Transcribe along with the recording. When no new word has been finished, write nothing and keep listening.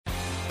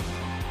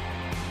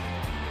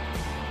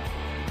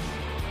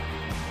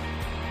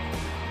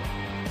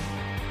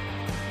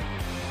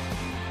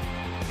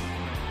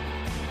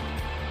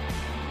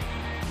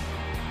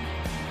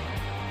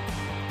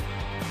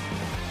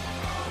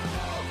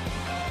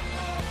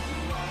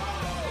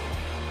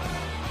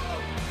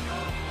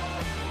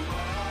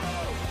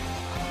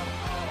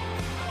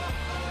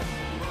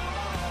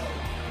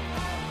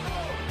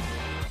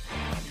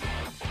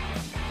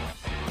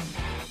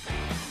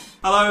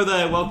Hello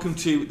there, welcome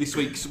to this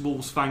week's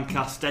Wolves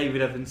Fancast.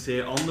 David Evans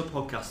here on the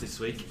podcast this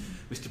week.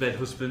 Mr. Ben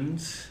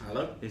Husband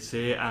is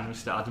here, and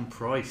Mr. Adam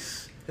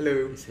Price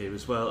is here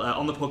as well.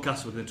 On the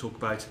podcast we're going to talk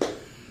about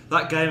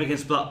that game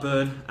against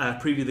Blackburn,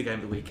 preview the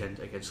game of the weekend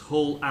against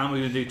Hull, and we're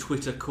going to do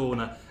Twitter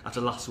Corner after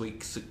last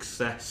week's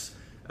success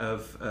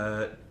of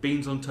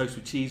beans on toast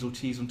with cheese or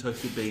cheese on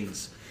toast with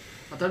beans.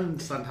 I don't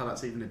understand how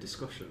that's even a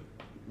discussion.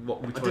 I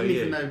didn't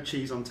even know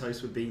cheese on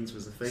toast with beans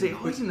was a thing. See,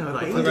 I didn't know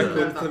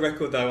that For the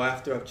record though, I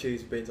have to have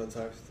cheese with beans on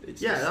toast.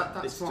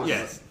 That's fine.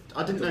 Yeah.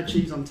 I didn't know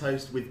cheese on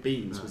toast with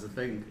beans was a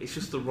thing. It's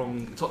just the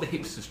wrong... It's like the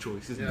hipster's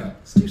choice, isn't it?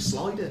 It's too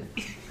sliding.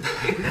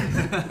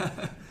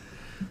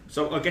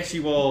 So I guess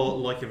you are,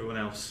 like everyone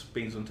else,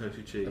 beans on toast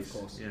with cheese. Of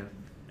course. Yeah.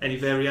 Any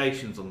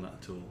variations on that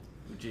at all?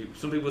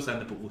 Some people say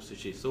they put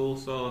Worcestershire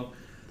sauce on.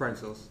 Brain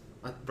sauce.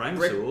 Brain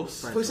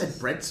sauce? I thought you said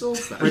bread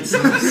sauce. Bread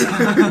sauce.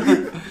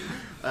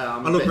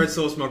 I love bread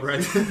sauce, my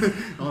bread.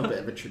 I'm a bit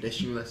of a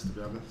traditionalist, to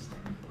be honest.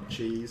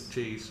 Cheese.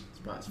 Cheese. It's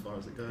about as far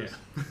as it goes.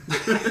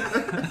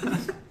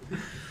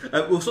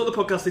 Yeah. We'll start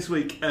the podcast this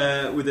week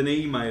with an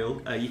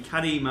email. You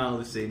can email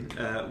us in,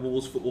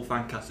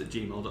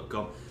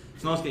 wolvesfootballfancast@gmail.com.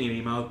 It's nice getting an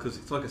email because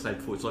it's like I said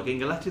before, it's like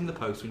getting a letter in the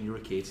post when you're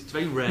a kid. It's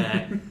very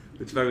rare,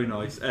 but it's very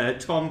nice.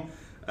 Tom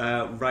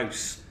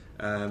Rouse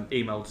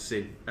emailed us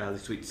in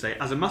this week to say,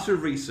 as a matter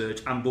of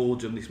research and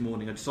boredom this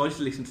morning, I decided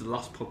to listen to the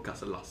last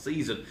podcast of last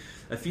season.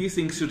 A few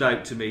things stood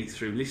out to me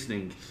through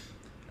listening.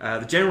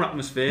 The general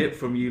atmosphere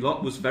from you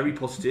lot was very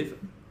positive,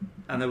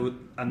 and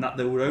that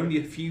there were only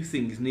a few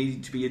things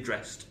needed to be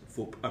addressed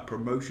for a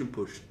promotion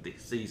push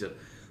this season.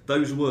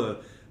 Those were,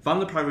 Van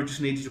der Perre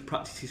just needed to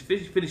practice his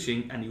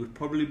finishing, and he would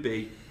probably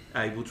be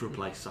able to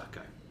replace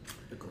Sacco.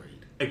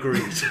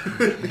 Agreed.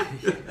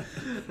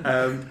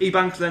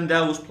 Ebanks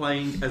Lendell was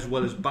playing as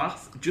well as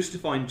Bath,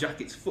 justifying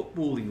Jackett's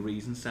footballing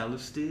reasons sale of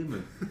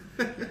Stearman.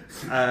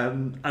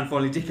 And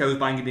finally, Dicko was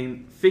banging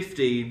in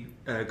 15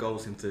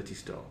 goals in 30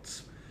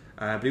 starts.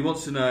 But he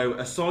wants to know,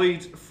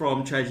 aside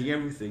from changing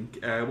everything,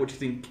 what do you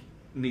think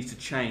needs to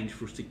change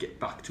for us to get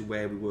back to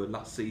where we were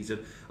last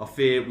season? I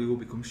fear we will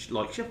become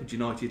like Sheffield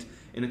United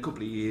in a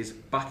couple of years,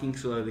 backing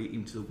slowly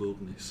into the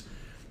wilderness.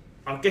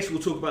 I guess we'll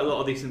talk about a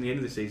lot of this in the end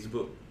of the season,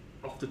 but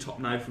off the top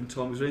now from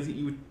Tom, is there anything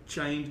you would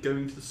change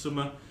going into the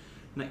summer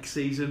next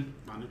season?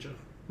 Manager?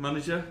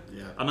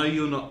 Yeah. I know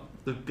you're not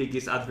the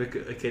biggest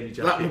advocate of Kenny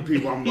Jackett. That would be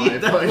one way.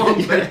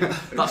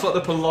 That's like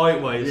the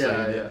polite way of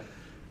saying it.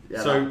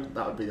 Yeah, so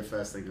that would be the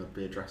first thing I'd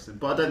be addressing.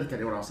 But I don't think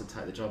anyone else would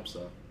take the job,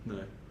 so...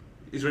 No.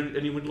 Is there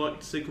anyone like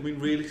to see coming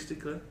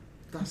realistically?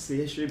 That's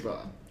the issue,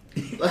 but...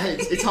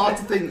 it's hard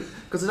to think,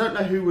 because I don't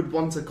know who would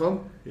want to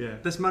come. Yeah.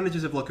 There's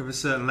managers of a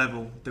certain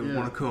level that would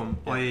want to come,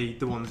 i.e.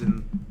 the ones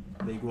in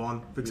League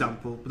One, for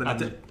example. But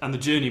then and the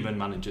journeyman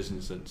managers, in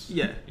a sense.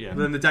 Yeah. But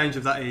then the danger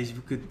of that is you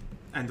could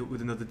end up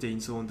with another Dean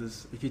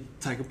Saunders. If you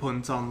take a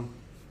punt on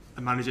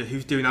a manager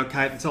who's doing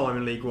okay at the time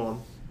in League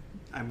One,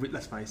 and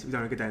let's face it, we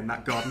don't want to go down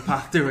that garden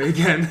path, do we,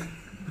 again?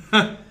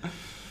 Didn't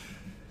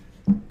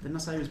I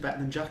say he was better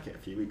than Jackett a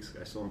few weeks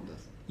ago,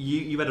 Saunders?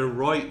 You had a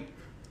right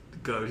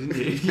go, didn't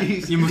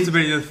you? You must have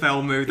been in a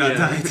fell mood that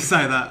day to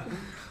say that.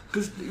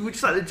 Because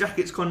it's like the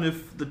Jackett's kind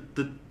of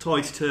the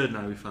tide's turned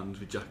now with fans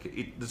with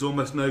Jackett. There's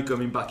almost no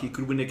going back. You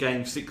could win a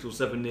game 6 or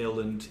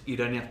 7-0 and you'd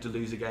only have to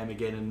lose a game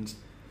again, and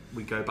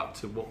we go back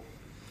to what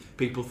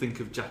people think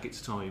of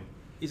Jackett's time.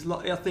 I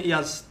think he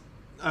has,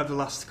 over the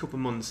last couple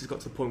of months, he's got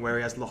to the point where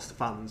he has lost the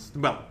fans.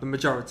 Well, the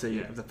majority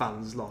of the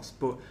fans has lost.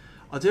 But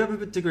I do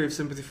have a degree of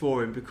sympathy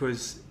for him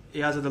because he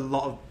has had a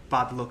lot of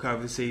bad luck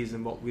over the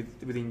season,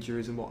 with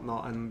injuries and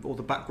whatnot, and all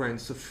the background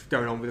stuff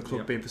going on with the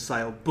club being for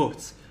sale.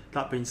 But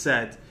that being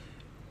said,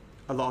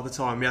 a lot of the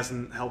time he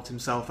hasn't helped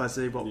himself, has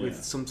he?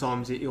 With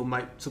sometimes he'll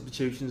make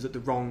substitutions at the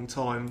wrong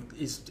time.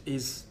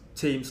 His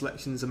team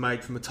selections are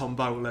made from a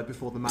tombola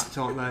before the match,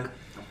 aren't they?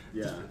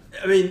 Yeah.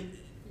 I mean,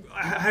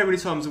 how many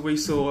times have we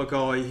saw a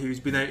guy who's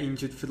been out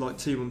injured for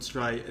 2 months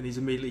straight and he's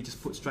immediately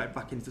just put straight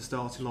back into the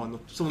starting line?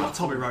 Someone like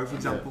Tommy Rowe, for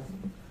example.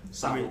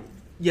 Saville.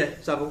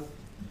 Saville.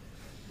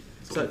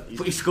 But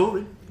he's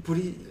scoring. But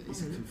he's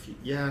confused.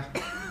 Yeah.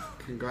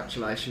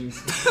 Congratulations.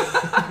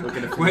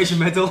 Where's your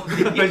medal?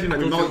 We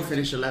might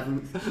finish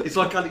 11th. It's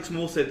like Alex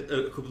Moore said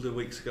a couple of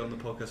weeks ago on the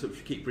podcast, which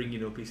we keep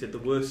bringing up. He said the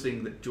worst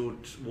thing that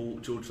George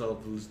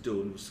Salvo's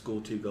done was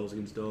score 2 goals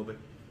against Derby.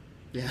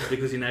 Yeah.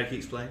 Because he now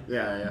keeps playing.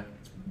 Yeah.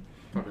 It's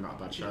probably not a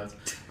bad shout.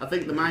 I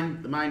think the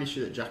main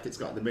issue that Jackett's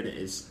got at the minute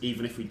is,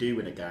 even if we do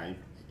win a game,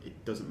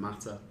 it doesn't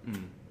matter.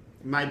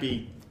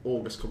 Maybe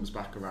August comes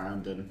back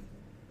around and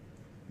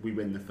we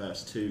win the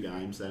first 2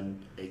 games, then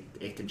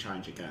it can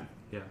change again.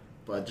 Yeah.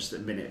 But just at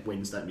the minute,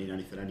 wins don't mean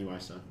anything anyway,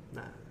 so...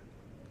 Nah.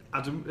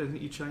 Adam,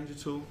 anything you change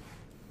at all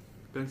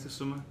going to the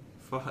summer?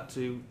 If I had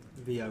to...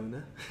 The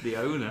owner.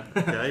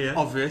 Yeah.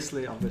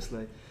 Obviously. Is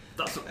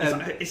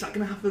that going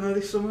to happen though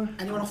this summer?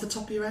 Anyone off the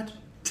top of your head?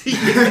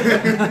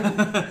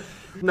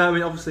 No, I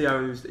mean, obviously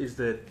owner is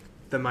the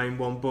main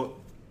one, but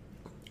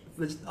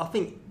I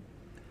think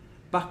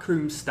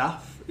backroom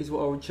staff is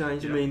what I would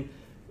change. Yeah. I mean,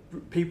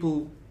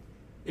 people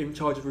in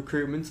charge of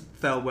recruitment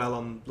fell well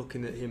on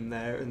looking at him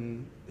there,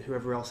 and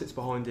whoever else sits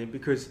behind him,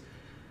 because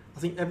I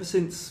think ever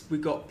since we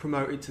got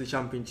promoted to the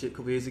Championship a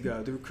couple of years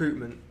ago, the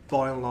recruitment,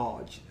 by and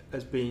large,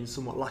 has been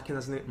somewhat lacking,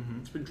 hasn't it?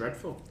 It's been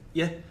dreadful.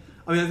 Yeah.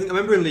 I mean, I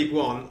remember in League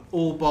One,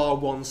 all bar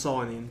one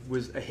signing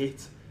was a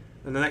hit,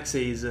 and the next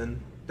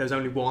season there was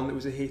only one that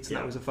was a hit, and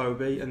that was a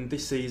Phobie. And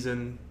this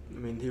season, I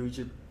mean, who would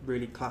you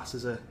really class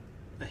as a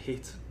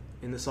hit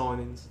in the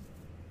signings?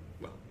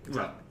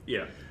 Well,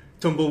 yeah.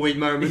 Tumbleweed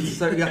moments.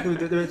 So exactly,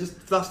 there just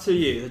for the last 2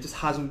 years, there just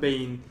hasn't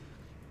been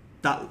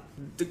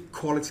the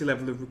quality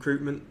level of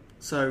recruitment.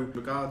 So, in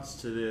regards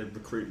to the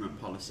recruitment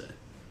policy,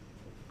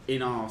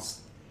 in our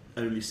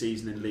only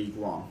season in League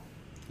One,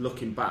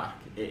 looking back,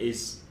 it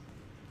is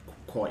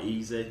quite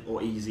easy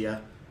or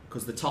easier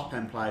because the top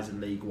end players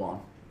in League One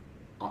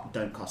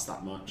don't cost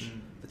that much.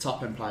 The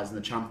top end players in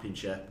the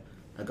Championship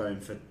are going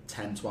for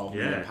 10, 12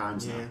 million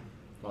pounds now.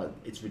 Like,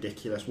 it's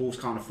ridiculous. Wolves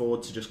can't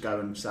afford to just go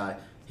and say,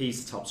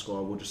 he's the top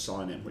scorer, we'll just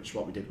sign him, which is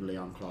what we did with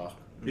Leon Clark.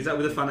 Is that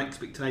with a fan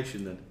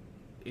expectation then?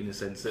 In a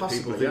sense that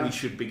possibly, people think we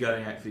should be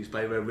going out for these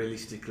players, where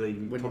realistically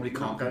we probably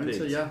can't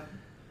compete.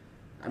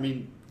 I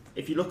mean,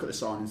 if you look at the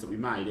signings that we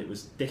made, it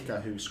was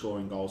Dicker who was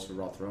scoring goals for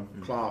Rotherham,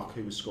 Clark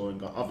who was scoring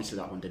goals. Obviously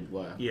that one didn't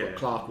work, but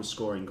Clark was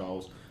scoring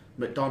goals.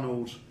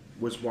 McDonald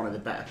was one of the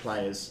better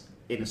players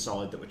in a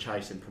side that were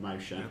chasing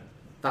promotion.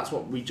 That's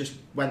what we just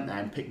went there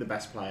and picked the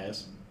best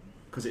players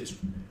because it's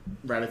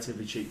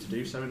relatively cheap to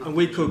do so. And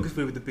we could, because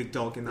we were the big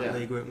dog in that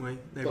league, weren't we?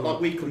 But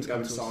like, we couldn't go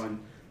and sign.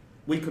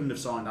 We couldn't have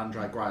signed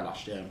Andre Gray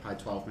last year and paid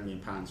 £12 million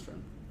for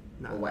him,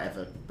 or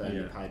whatever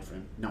Burnley paid for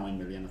him, £9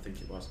 million I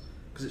think it was,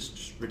 because it's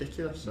just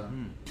ridiculous.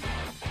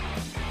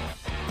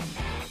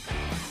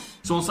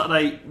 So on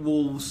Saturday,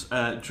 Wolves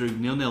drew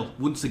 0-0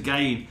 once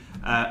again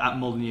at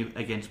Molineux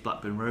against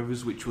Blackburn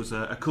Rovers, which was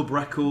a club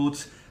record.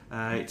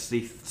 It's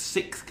the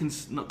sixth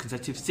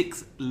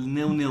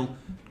 0-0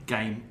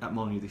 game at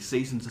Molineux this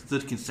season. It's the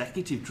third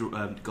consecutive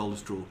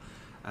goalless draw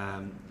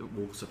that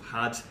Wolves have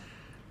had.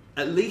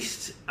 At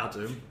least,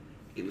 Adam,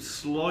 it was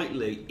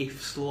slightly,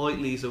 if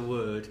slightly is a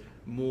word,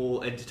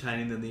 more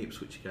entertaining than the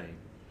Ipswich game.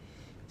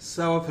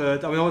 So I've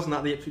heard. I mean, I wasn't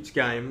at the Ipswich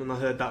game, and I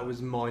heard that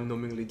was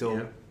mind-numbingly dull.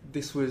 Yeah.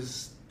 This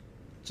was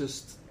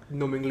just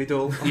numbingly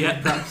dull. Yeah.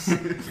 Perhaps.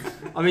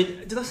 I mean,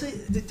 did I say?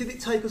 Did it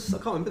take us? I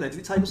can't remember now. Did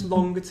it take us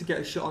longer to get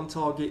a shot on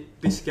target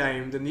this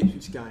game than the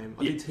Ipswich game?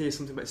 I did hear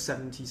something about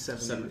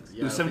 77 minutes.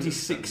 It was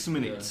 76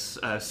 minutes.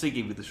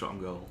 Siggy with the shot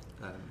on goal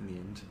in the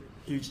end.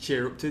 Huge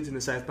cheer upwards in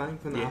the South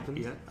Bank when that happened.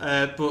 Yeah.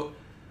 But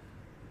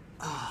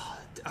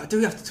I do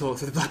have to talk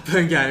to the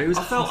Blackburn game. It was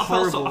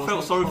horrible. I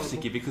felt sorry for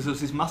Siggy because there was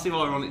this massive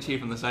ironic cheer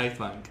from the South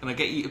Bank, and I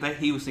bet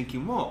he was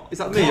thinking, "What is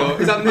that me?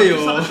 Or is that me?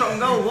 Or a shot on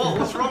goal?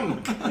 What's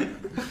wrong?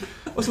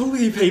 What's wrong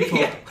with you people?"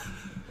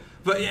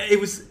 But yeah, it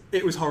was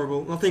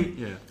horrible. And I think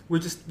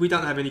we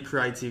don't have any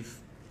creative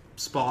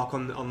spark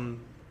on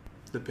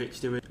the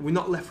pitch, do we? We're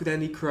not left with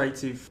any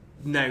creative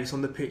nous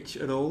on the pitch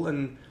at all,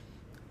 and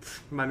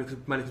mainly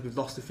because we've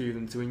lost a few of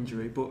them to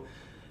injury. But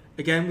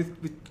again,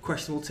 with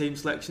questionable team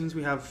selections,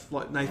 we have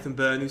like Nathan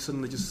Byrne, who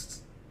suddenly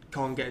just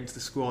can't get into the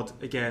squad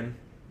again,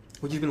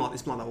 which has been like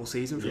this the whole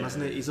season for him,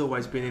 hasn't it? He's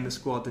always been in the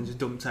squad and just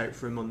dumped out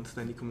for a month,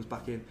 then he comes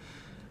back in.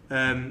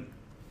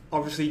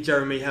 Obviously,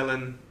 Jeremy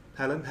Hellan,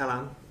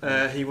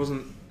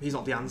 he's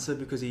not the answer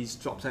because he's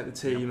dropped out the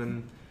team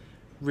and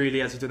really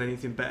hasn't done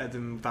anything better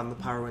than Van der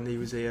Parra when he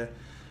was here.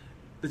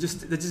 There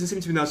doesn't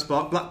seem to be no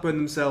spark. Blackburn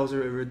themselves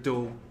are a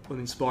dull,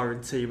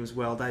 uninspiring team as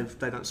well. They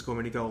don't score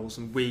many goals,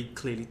 and we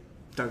clearly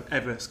don't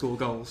ever score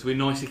goals. So we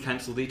nicely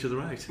cancelled each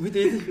other out. We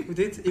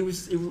did.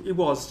 It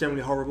was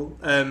generally horrible.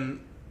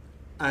 And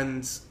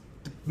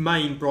the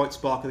main bright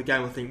spark of the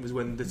game, I think, was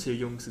when the two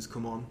youngsters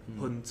come on,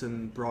 Hunt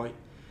and Bright.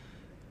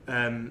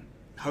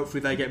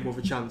 Hopefully they get more of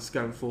a chance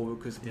going forward.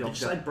 Because did you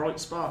say bright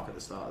spark at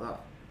the start of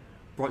that?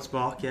 Bright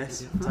spark,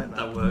 yes.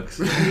 That works.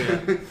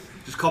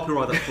 Just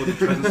copyright that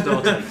footage when the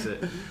star takes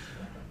it.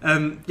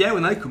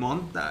 When they come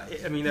on,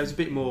 there was a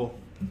bit more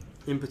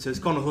impetus.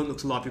 Connor Hunt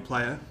looks a lively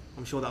player.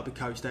 I'm sure that'll be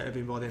coached out of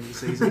him by the end of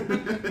the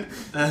season.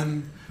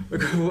 I'm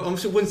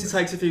sure once he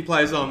takes a few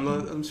players on,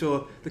 I'm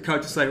sure the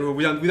coach will say, "Well,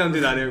 we don't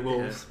do that here at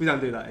Wolves. We don't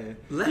do that here."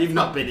 You've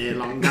not been here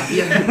long, have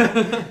you?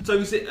 So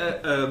is it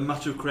a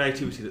matter of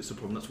creativity that's the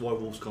problem? That's why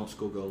Wolves can't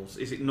score goals.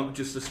 Is it not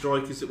just the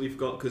strikers that we've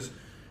got? Because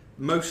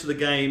most of the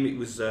game it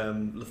was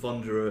Le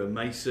Fondre and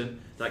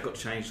Mason. That got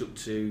changed up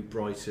to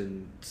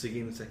Brighton,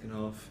 Siggy in the second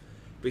half.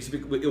 But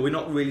we're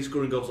not really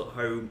scoring goals at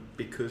home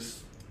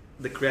because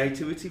the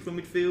creativity from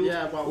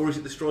midfield, or is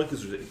it the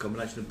strikers, or is it a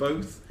combination of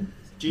both?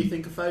 Do you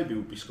think Afobe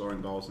would be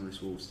scoring goals in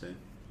this Wolves team?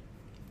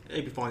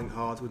 He'd be finding it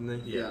hard,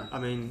 wouldn't he? Yeah. I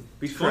mean,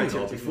 he's finding it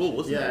hard before,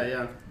 wasn't he?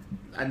 Yeah.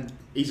 And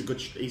he's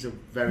a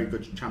very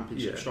good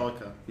Championship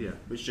striker. Yeah.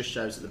 Which just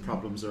shows that the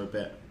problems are a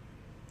bit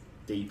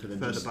deeper than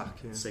further just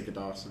back,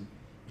 Sigurdarsson,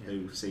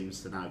 who seems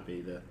to now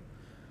be the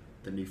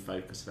new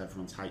focus of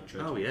everyone's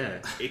hatred. Oh yeah,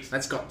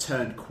 that's got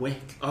turned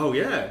quick. Oh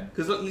yeah,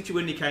 because literally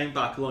when he came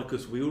back, like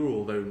us, we were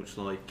all very much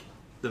like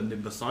the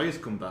Messiah's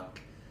come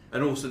back,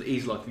 and all of a sudden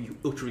he's like, if you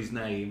utter his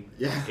name,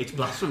 it's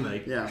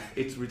blasphemy. Yeah,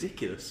 it's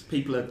ridiculous.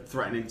 People are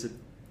threatening to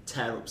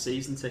tear up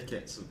season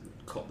tickets and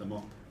cut them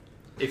up.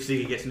 If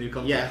Siggy gets a new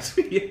contract.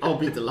 Yeah, I'll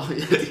be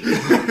delighted.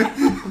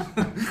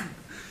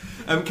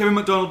 Kevin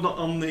McDonald not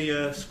on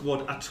the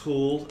squad at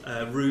all.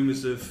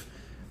 Rumours of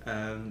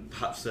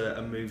perhaps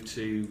a move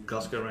to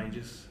Glasgow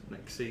Rangers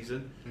next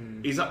season.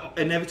 Is that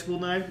inevitable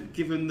now,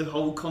 given the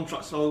whole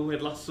contract style we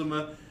had last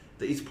summer,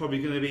 that he's probably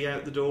going to be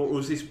out the door? Or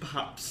is this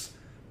perhaps,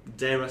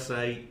 dare I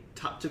say,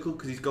 tactical?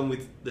 Because he's gone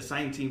with the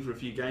same team for a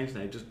few games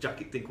now. Does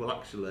Jackett think, well,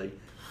 actually,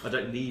 I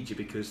don't need you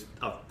because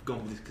I've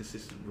gone with this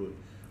consistent run?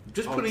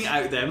 Just putting it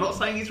out there. I'm not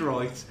saying he's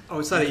right. I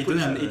would say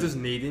that he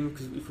doesn't need him,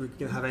 because if we're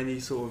going to have any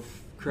sort of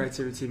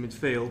creativity in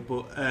midfield.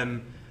 But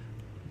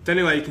the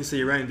only way you can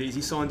see around it is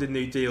he signed a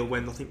new deal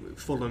when I think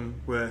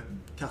Fulham were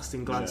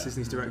casting glances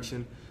in his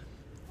direction.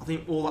 I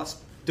think all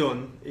that's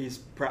done is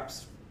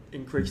perhaps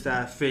increase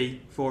their fee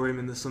for him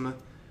in the summer.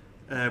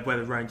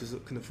 Whether Rangers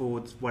can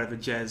afford whatever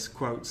Jez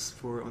quotes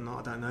for it or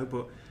not, I don't know.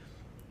 But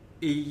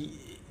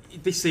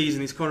this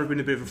season it's kind of been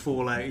a bit of a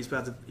fallout. He's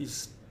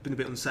been a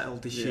bit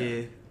unsettled this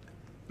year.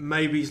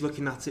 Maybe he's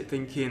looking at it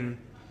thinking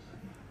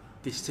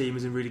this team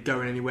isn't really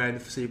going anywhere in the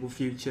foreseeable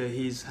future.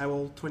 He's how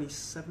old?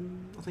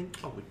 27, I think.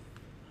 I would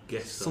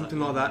guess something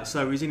like that.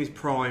 So he's in his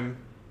prime.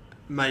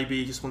 Maybe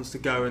he just wants to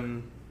go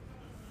and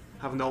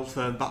have an Old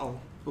Firm battle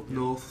up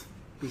north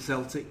with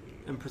Celtic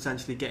and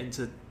potentially get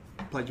into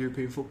play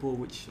European football,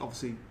 which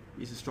obviously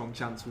is a strong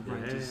chance with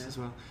Rangers as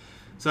well.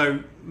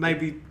 So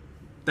maybe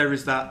there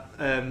is that.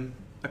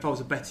 If I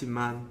was a betting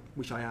man,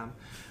 which I am,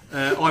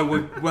 I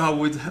would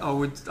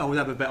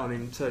have a bet on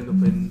him turning up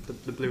in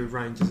the blue with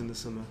Rangers in the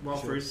summer. Well,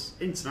 for his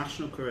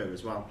international career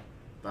as well,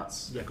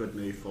 that's a good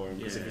move for him.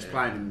 Because if he's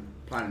playing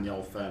in the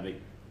Old Firm,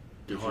 it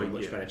gives you a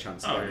much better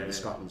chance of getting in the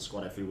Scotland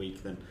squad every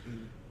week than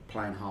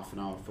playing half an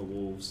hour for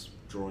Wolves,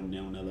 drawing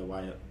 0-0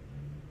 away at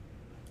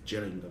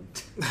Gillingham.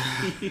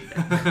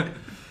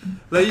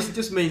 Well, it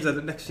just means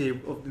that next year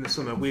in the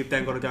summer we've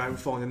then got to go out and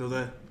find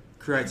another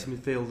creative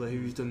midfielder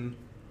who's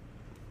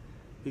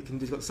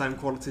got the same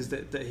qualities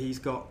that he's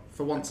got.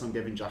 For once, I'm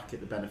giving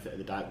Jackett the benefit of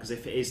the doubt, because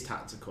if it is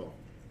tactical,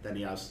 then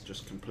he has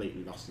just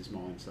completely lost his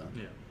mind. So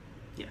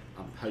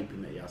I'm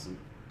hoping that he hasn't.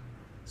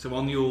 So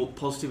on your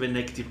positive and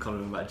negative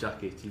comment about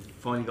Jackett, you've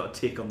finally got a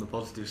tick on the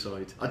positive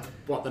side. That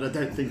I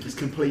don't think he's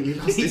completely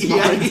lost his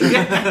mind.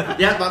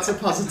 Yeah, that's a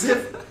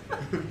positive.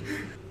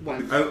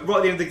 Right at the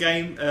end of the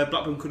game,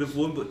 Blackburn could have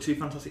won, but two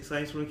fantastic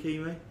saves from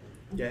Akimi.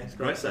 Yeah, it's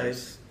great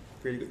saves.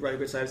 Really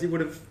good saves.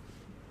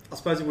 I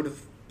suppose it would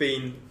have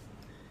been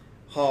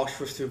harsh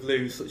for us to have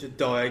lose such a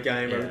dire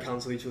game where we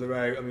cancelled each other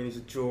out. I mean, it's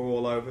a draw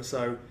all over.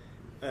 So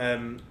I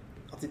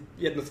think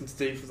he had nothing to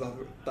do for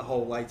the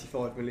whole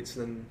 85 minutes,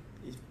 and then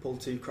he pulled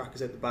two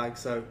crackers out the bag.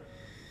 So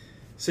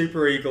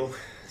Super Eagle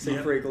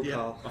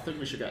Carl. I think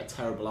we should get a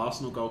terrible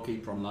Arsenal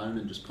goalkeeper on loan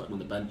and just put him on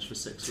the bench for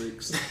 6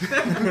 weeks.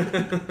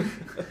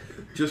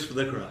 Just for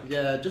the crack.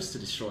 Yeah, just to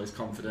destroy his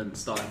confidence,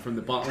 starting from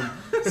the bottom.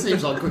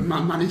 Seems like good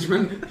man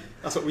management.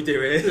 That's what we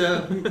do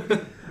here.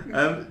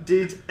 Yeah.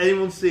 Did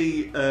anyone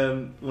see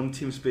one of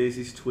Tim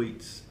Spears'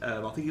 tweets?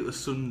 I think it was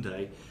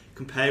Sunday,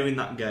 comparing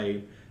that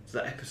game to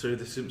that episode of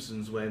The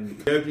Simpsons when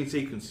the opening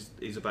sequence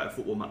is about a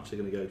football match they're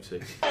going to go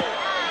to.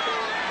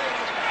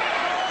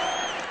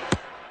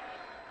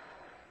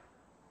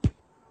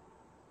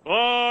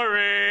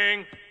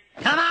 Boring!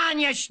 Come on,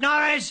 you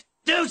schnorrers!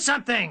 Do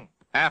something!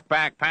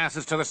 Halfback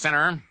passes to the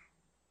center.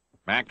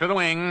 Back to the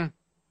wing.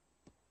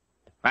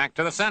 Back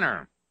to the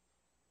center.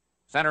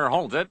 Center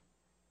holds it.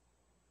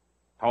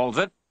 Holds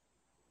it.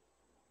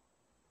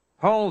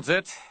 Holds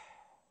it.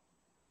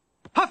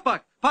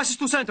 Halfback passes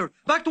to center.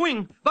 Back to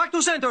wing. Back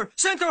to center.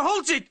 Center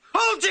holds it.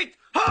 Holds it.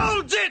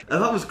 Holds it!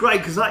 And that was great,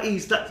 because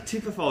that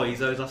typifies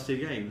those last two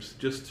games.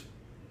 Just,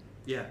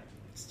 yeah.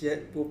 Yeah,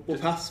 we'll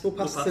pass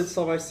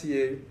sideways to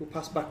you. We'll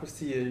pass backwards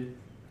to you.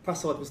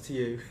 Pass sideways to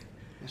you.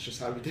 That's just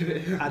how we do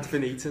it. Ad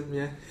infinitum,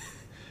 yeah.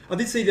 I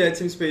did see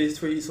Tim Spears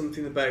tweet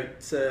something about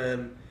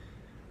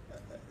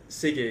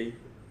Siggy.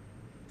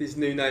 His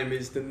new name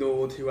is the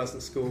Nord who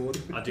hasn't scored.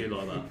 I do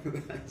like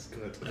that. That's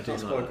good.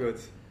 That's quite good.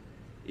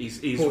 He's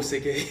Poor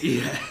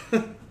Siggy. Yeah.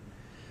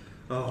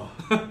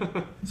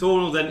 So all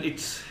in all, then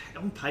it's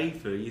unpaid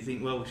for. You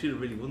think, well, we should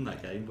have really won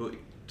that game, but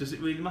does it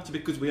really matter?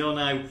 Because we are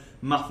now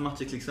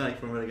mathematically safe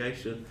from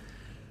relegation.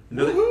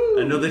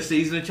 Another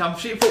season of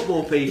Championship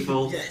football,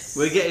 people. Yes,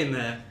 we're getting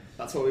there.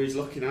 That's what we was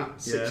looking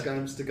at. 6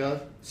 games to go.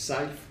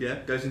 Safe. Yeah,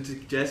 goes into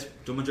Jez.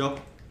 Done my job.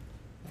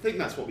 I think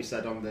that's what we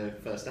said on the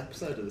first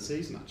episode of the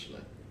season,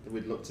 actually. That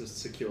we'd look to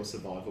secure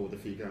survival with a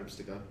few games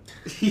to go.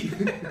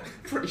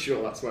 Pretty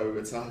sure that's where we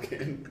were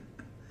targeting.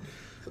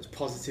 Such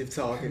positive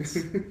targets.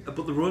 But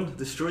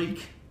the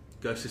streak,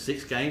 goes to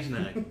 6 games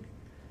now.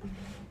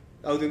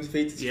 Oh, the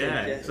undefeated streak.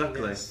 Yeah,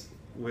 exactly. Yes.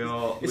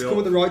 It's come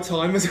at the right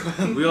time as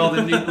well. We are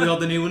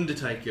the new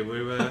Undertaker.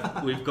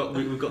 We've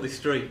got this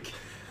streak.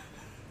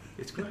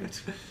 It's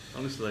great,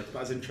 honestly.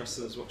 About as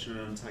interesting as watching an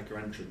Undertaker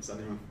entrance,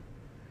 anyway.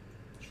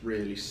 It's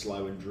really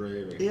slow and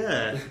dreary.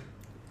 Yeah.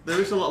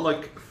 There is a lot of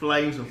like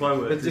flames and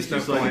fireworks. There's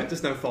just no fire.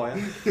 There's no fire.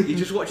 You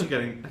just watch it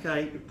going,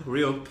 okay,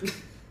 hurry up.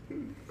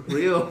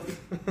 Hurry up.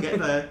 Get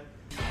there.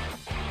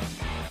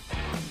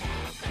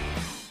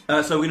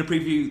 So we're going to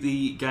preview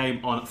the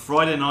game on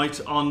Friday night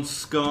on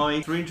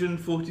Sky.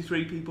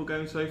 343 people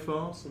going so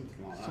far.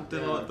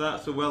 Something like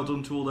that. So well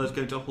done to all those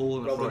going to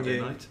Hull on a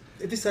Friday night.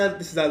 This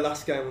is our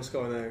last game on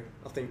Sky now,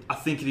 I think. I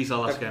think it is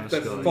our last game on Sky.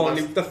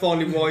 They're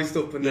finally wised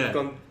up and they've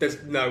gone,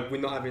 we're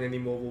not having any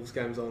more Wolves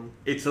games on.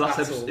 It's the last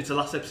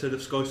episode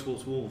of Sky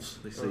Sports Wolves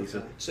this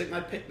season. So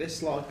they picked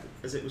this like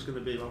as it was going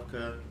to be like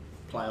a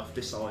playoff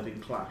deciding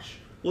clash.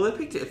 Well, they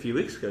picked it a few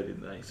weeks ago,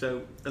 didn't they?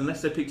 So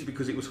unless they picked it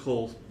because it was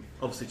Hull,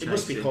 obviously it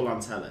must be Hull on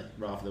telly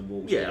rather than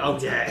Wolves. Yeah,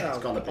 it's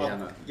got to be,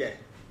 hasn't it? Yeah,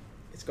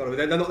 it's got to be.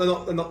 They're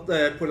not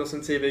putting us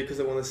on TV because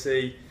they want to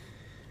see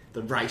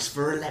the race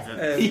for 11.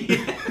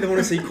 They want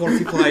to see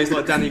quality players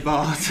like Danny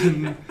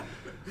Barton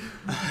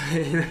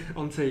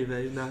on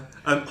TV. No.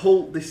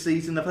 Hull this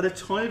season, they've had a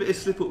tiny bit of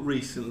slip up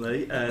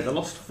recently. They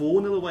lost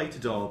 4-0 away to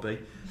Derby.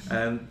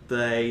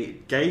 They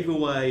gave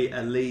away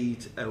a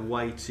lead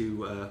away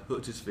to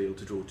Huddersfield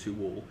to draw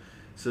 2-2.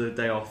 So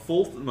they are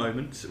fourth at the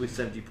moment with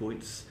 70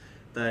 points.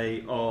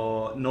 They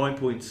are 9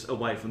 points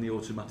away from the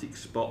automatic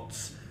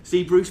spots.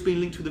 Steve Bruce being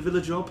linked with the Villa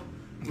job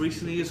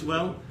recently as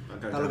well.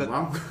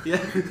 Yeah,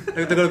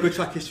 they've got a good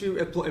track history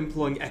of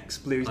employing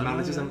ex-Blues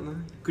managers, haven't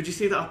they? Could you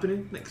see that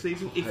happening next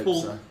season?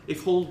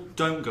 If Hull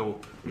don't go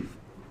up,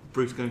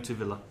 Bruce going to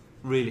Villa,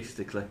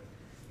 realistically?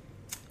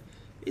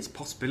 It's a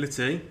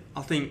possibility.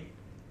 I think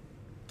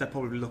they'll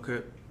probably look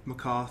at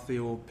McCarthy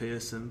or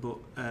Pearson, but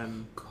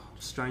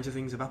stranger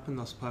things have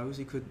happened, I suppose.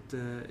 He could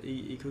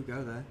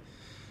go there.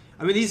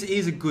 I mean,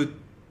 he's a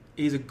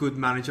good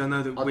manager. I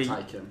know that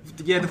I'd take him.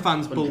 Yeah, the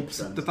fans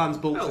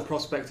 100%. bulked the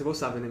prospect of us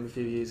having him a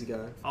few years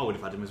ago. I would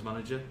have had him as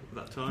manager at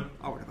that time.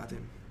 I would have had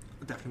him.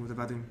 I definitely would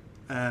have had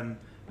him.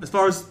 As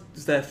far as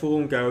their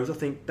form goes, I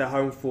think their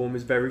home form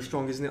is very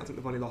strong, isn't it? I think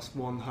they've only lost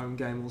one home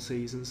game all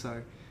season,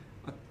 so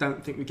I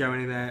don't think we're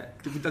going there.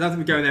 I don't think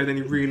we're going there with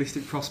any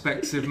realistic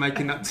prospects of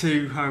making that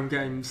 2 home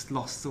games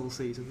lost all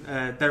season.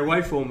 Their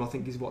away form, I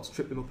think, is what's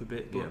tripped them up a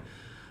bit, but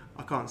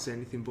I can't see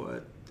anything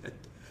but a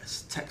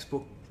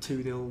textbook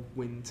 2-0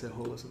 win to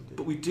Hull or something.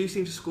 But we do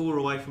seem to score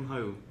away from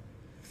home,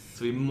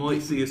 so we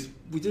might see us.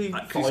 We do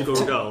score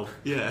a goal.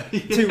 Yeah,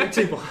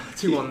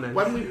 2-1 then.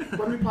 When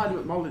we played them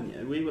at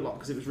Molineux, we were like,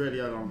 because it was really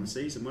early on in the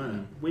season,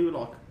 weren't it? We were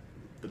like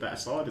the better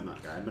side in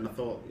that game, and I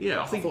thought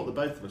the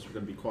both of us were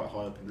going to be quite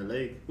high up in the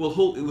league. Well,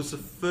 Hull, it was the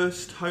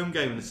first home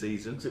game of the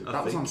season.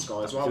 That was on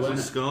Sky as well. It was on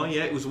Sky.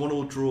 Yeah, it was a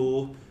 1-1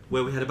 draw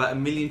where we had about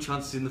 1 million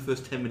chances in the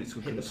first 10 minutes.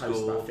 We couldn't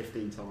score about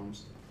 15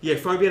 times. Yeah,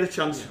 Phoebe had a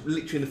chance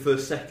literally in the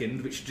first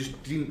second, which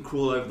just didn't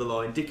crawl over the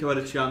line. Dicko had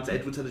a chance,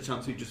 Edwards had a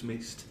chance we just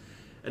missed.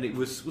 And it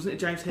wasn't it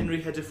James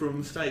Henry header for a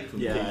mistake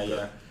from the keeper?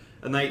 Yeah.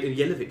 And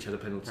Jelic had a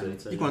penalty.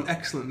 You've got an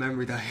excellent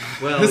memory, Dave.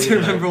 Well, to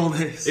remember all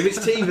this. If it's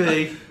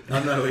TV,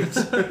 I know it.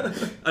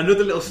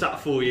 Another little stat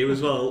for you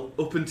as well.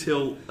 Up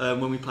until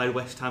when we played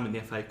West Ham in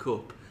the FA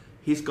Cup,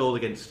 his goal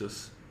against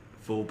us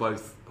for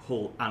both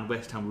Hull and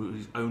West Ham were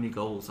his only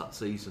goals that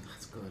season.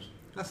 That's good.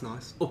 That's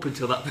nice. Up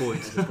until that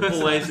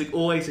point,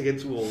 always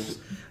against Wolves.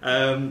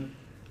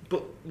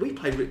 But we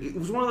played. It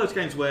was one of those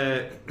games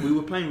where we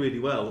were playing really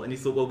well, and you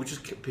thought, well, we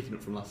just kept picking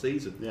up from last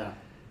season. Yeah.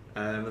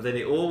 And then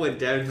it all went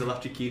downhill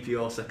after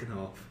QPR second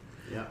half.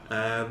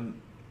 Yeah.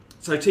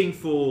 So team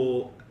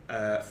for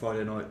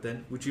Friday night.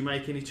 Then, would you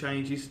make any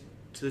changes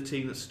to the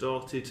team that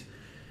started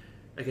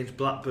against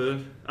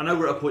Blackburn? I know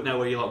we're at a point now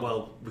where you're like,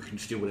 well, we can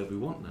just do whatever we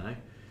want now.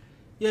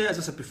 Yeah, as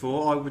I said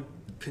before, I would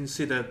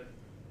consider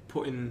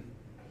putting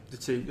the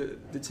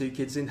two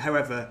kids in.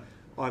 However,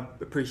 I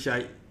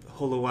appreciate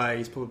Hull away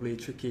is probably a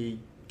tricky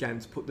game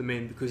to put them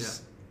in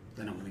because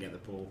they're not going to get the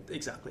ball.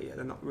 Exactly, yeah,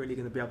 they're not really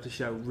going to be able to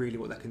show really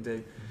what they can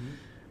do.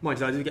 Mind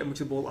you, I didn't get much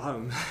of the ball at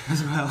home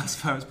as well, I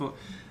suppose. But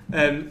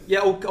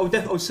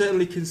I'll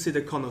certainly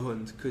consider Connor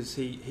Hunt because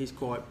he's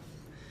quite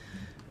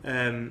he's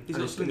an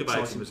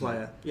exciting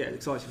player. Yeah, an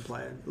exciting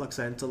player. Like I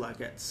say, until that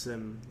gets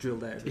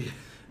drilled out.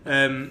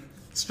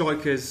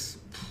 Strikers,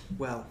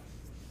 well,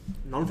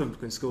 none of them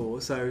can score,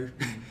 so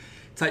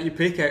take your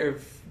pick out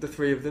of the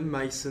 3 of them,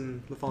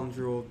 Mason,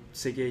 Lafondra or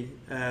Siggy.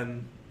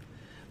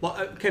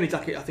 Kenny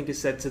Jackett, I think, has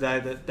said today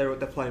that they're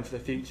playing for their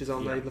futures,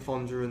 aren't they?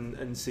 Lafondra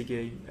and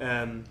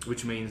Siggy.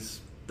 Which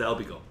means they'll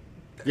be gone.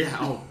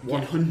 Yeah,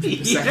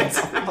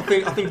 100%. I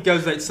think it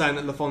goes without saying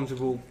that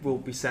Lafondra will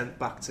be sent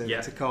back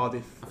to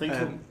Cardiff. I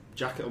think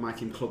Jackett will make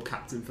him club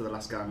captain for the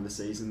last game of the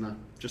season, though,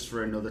 just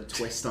for another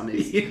twist on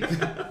his.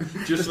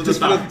 just for the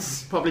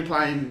backs. Probably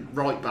playing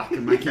right back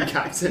and making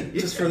captain.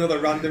 Just for another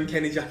random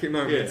Kenny Jackett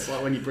moment. Yeah. It's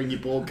like when you bring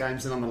your board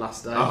games in on the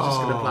last day,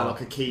 just going to play like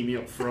Hakimi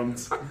up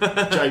front,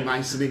 Joe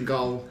Mason in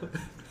goal.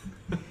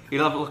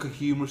 He'll have like a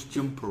humorous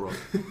jumper on.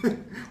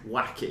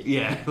 Wacky.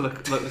 Yeah,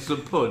 like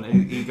some pun,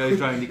 and he goes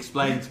around and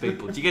explains to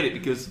people. Do you get it?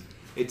 Because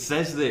it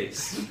says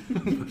this,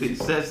 but it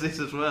says this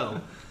as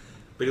well.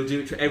 But he'll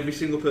do it to every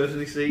single person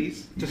he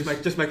sees.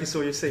 Just making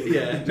sure you see it.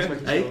 Yeah. Just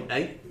making sure.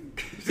 Hey,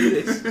 see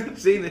this?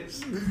 See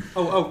this?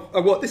 Oh,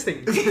 what, this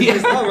thing?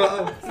 Yeah.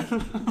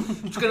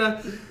 I'm just going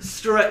to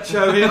stretch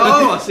over here.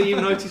 Oh, I see you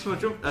noticed my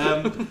jump.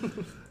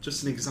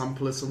 Just an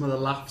example of some of the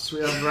laughs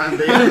we have around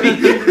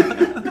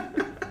here.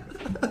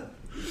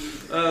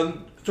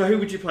 So who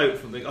would you play up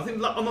front? I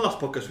think on the last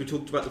podcast we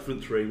talked about the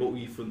front three. What would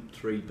your front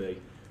three be?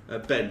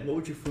 Ben, what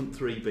would your front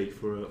three be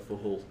for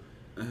Hull?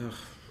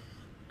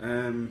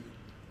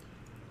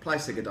 Play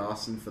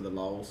Sigurdarsson for the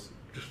lols.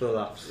 Just for the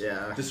laughs.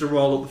 Yeah. Just to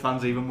roll up the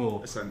fans even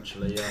more.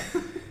 Essentially, yeah.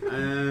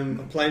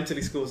 And play until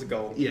he scores a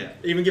goal. Yeah.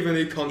 Even give him a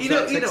new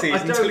contract next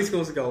season until he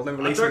scores a goal, then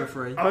release him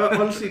for free. I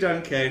honestly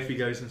don't care if he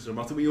goes in the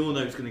summer. I think we all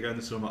know he's going to go in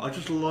the summer. I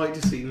just like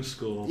to see him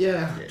score.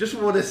 Yeah. Just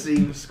want to see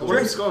him I score. want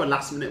to score a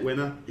last minute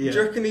winner. Yeah. Do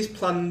you reckon he's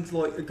planned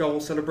like a goal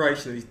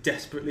celebration that he's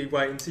desperately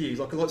waiting to use?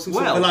 Like some sort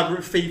Well- of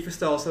elaborate FIFA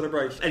style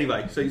celebration?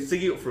 Anyway, so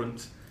Siggy up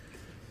front.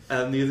 The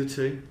other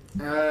two.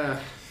 God,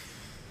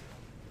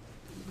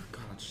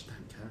 I just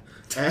don't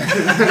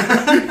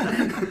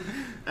care.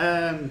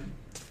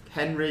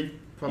 Henry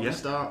probably Yeah.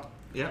 start,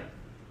 Yeah.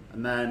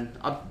 and then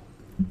I'd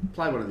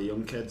play one of the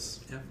young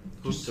kids. Yeah.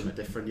 Just something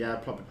different. Yeah,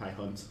 I'd probably play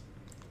Hunt.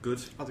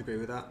 Good. I'd agree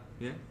with that.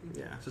 Yeah.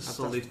 Yeah. It's a I'd-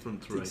 solid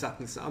front three.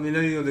 Exactly. I mean, the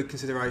only other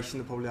consideration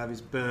they'll probably have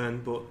is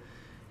Burn, but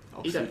He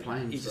obviously don't play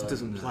him. he just so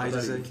doesn't I play, don't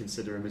does even he?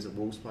 consider him as a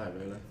Wolves player,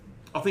 really.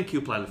 I think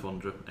he'll play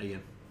Lafondra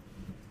again.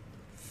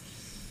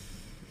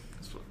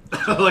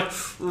 Like,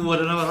 ooh, I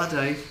don't know about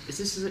that, Dave. Is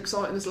this as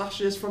exciting as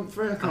last year's front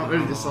three? I can't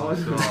really decide.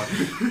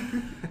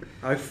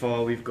 How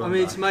far we've gone. I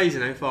mean, it's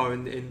amazing how far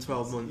in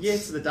 12 months. Yeah,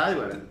 to the day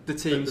when The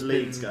team's the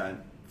Leeds been- game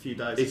a few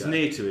days It's ago.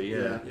 near to it, yeah.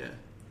 Yeah.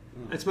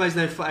 Yeah. It's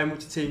amazing how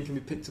much a team can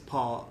be picked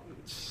apart.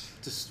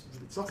 Just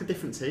It's like a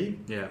different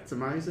team. Yeah. It's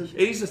amazing.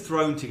 It is a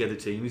thrown together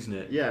team, isn't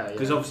it? Yeah,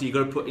 Because yeah. obviously you've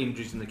got to put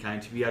injuries in the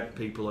count. If you had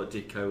people like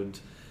Dicko and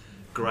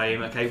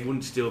Graham, okay, it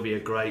wouldn't still be a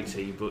great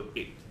team, but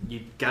you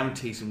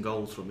guarantee some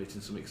goals from it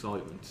and some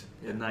excitement.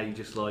 And now you're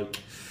just like,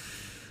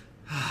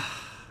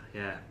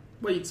 yeah.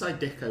 Well, you'd say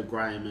Dicko,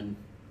 Graham, and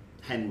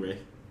Henry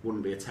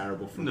wouldn't be a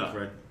terrible front No.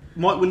 three.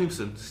 Mike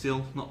Williamson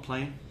still not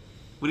playing.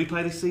 Will he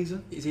play this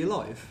season? is he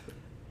alive?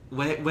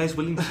 Where's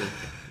Williamson?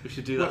 We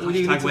should do that. What, will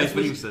you Hashtag need to- where's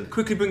will you Williamson?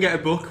 Quickly bring out a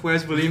book.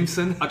 Where's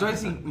Williamson? I don't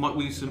think Mike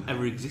Williamson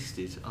ever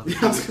existed. I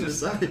think, Yeah, I was going to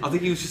say. I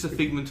think he was just a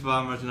figment of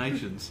our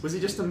imaginations. Was he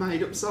just a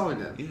made-up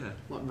signer? Yeah.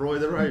 Like Roy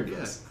the Rovers?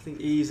 Yeah. I think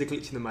he's a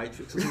glitch in the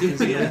Matrix or something.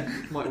 isn't he? Yeah.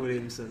 Mike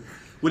Williamson.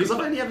 Because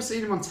I've only ever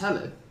seen him on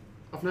telly.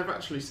 I've never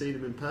actually seen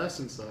him in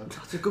person, so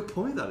That's a good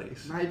point, that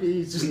is. maybe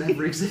he's just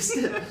never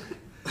existed.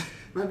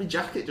 Maybe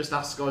Jacket just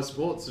asked Sky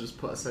Sports to just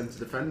put a centre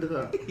defender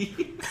there.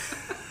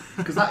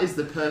 Because that is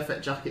the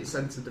perfect Jacket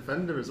centre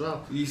defender as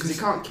well. Because he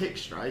can't kick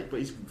straight, but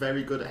he's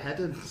very good at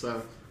heading.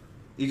 So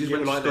You just Yeah,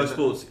 went to like Sky that.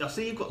 Sports. I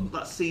see you've got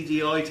that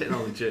CGI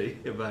technology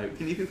about.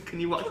 Can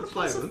you watch the that's a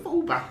player?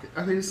 fullback.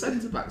 I mean, a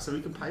centre back, so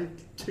we can pay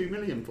 $2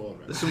 million for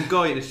it. There's some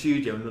guy in a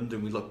studio in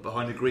London with like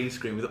behind a green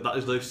screen with that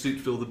as those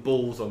suits filled with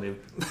balls on him.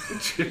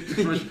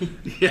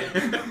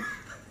 Yeah,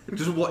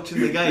 just watching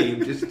the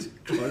game, just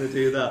trying to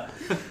do that.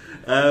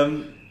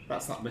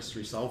 That's that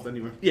mystery solved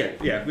anyway.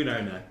 Yeah, we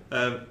know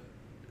now.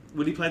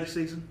 Will he play this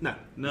season? No.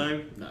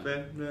 No? No.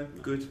 Fair? No?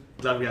 Good.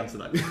 Glad we answered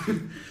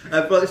that.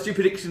 But let's do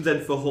predictions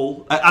then for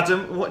Hull.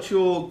 Adam, what's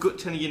your gut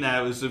telling you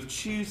now as of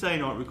Tuesday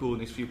night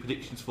recording this for your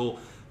predictions for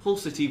Hull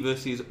City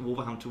versus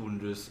Wolverhampton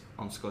Wanderers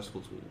on Sky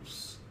Sports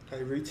Wolves?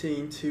 A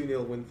routine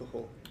 2-0 win for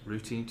Hull.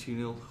 Routine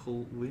 2-0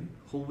 Hull win?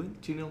 Hull win?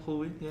 2-0 Hull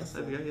win? Yeah,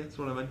 there we go. Yeah, that's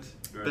what I meant.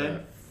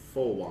 Ben?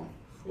 4-1.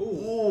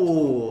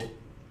 Ooh.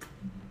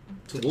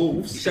 To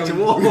Wolves? It's a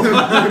wall.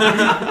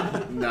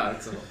 No,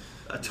 it's a lot.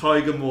 A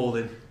tiger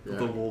mauling of Yeah.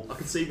 the wall. I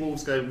could see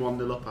Wolves going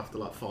 1-0 up after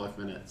like 5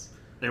 minutes.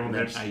 Everyone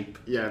And going then ape.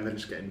 Yeah, and then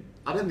just getting.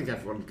 I don't think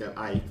everyone would go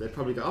ape. They'd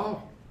probably go,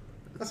 oh,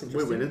 That's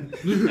we're interesting.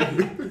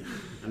 winning.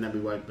 And then we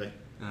won't be.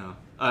 Oh.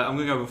 I'm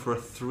going to go for a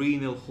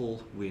 3-0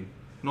 Hull win.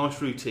 Nice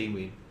routine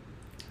win.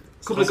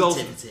 Couple of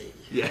goals. Positivity.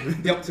 Yeah.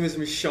 The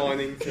optimism is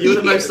shining. You're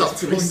the most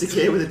optimistic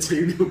here with a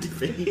 2-0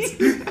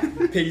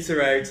 defeat.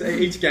 Peter out.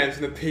 Each game's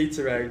going to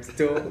peter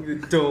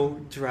out. Dull,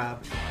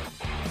 drab.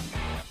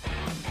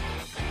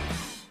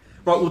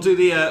 Right, we'll do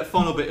the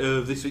final bit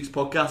of this week's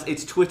podcast.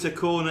 It's Twitter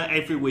Corner.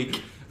 Every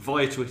week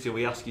via Twitter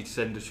we ask you to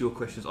send us your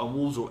questions on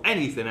Wolves or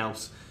anything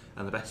else,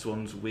 and the best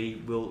ones we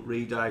will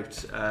read out.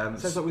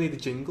 Sounds like we need a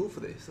jingle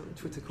for this. On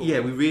Twitter corner. Yeah,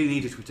 we really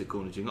need a Twitter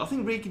Corner jingle. I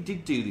think Regan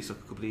did do this like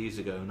a couple of years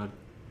ago, and I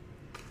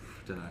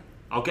don't know.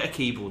 I'll get a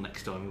keyboard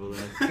next time.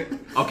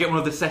 I'll get one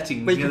of the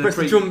settings. But you can know, press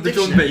the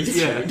drum beat.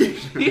 Yeah,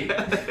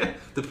 yeah.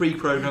 The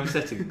pre-programmed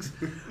settings.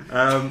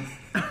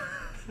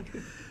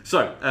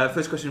 So,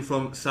 first question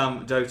from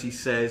Sam Doty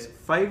says,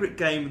 favourite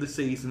game of the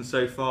season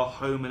so far,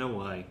 home and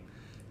away?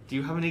 Do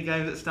you have any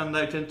games that stand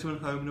out, gentlemen,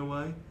 home and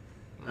away?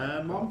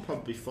 Mine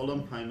probably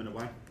Fulham, home and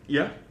away.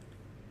 Yeah.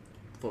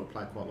 Thought we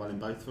played quite well in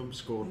both of them.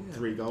 Scored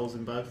 3 goals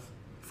in both.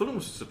 Fulham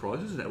was a surprise,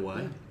 wasn't it, away,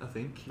 Yeah. I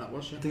think. That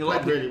was, yeah. I think a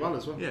lot Played of really well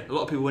as well. Yeah, a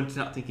lot of people went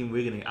in out thinking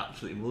we're going to get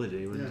absolutely mullered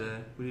here, and Yeah.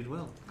 we did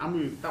well.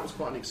 And that was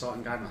quite an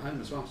exciting game at home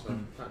as well, so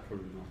that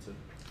probably mattered.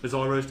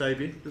 Azaro's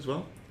debut as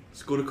well.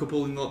 Scored a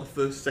couple in like the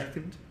first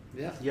second.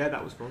 Yeah. Yeah,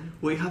 that was fun.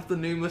 We have the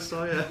new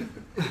Messiah.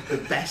 The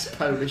best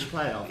Polish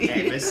player I've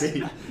ever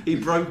seen. He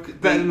broke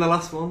Better than the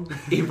last one.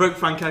 he broke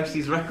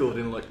Frankowski's record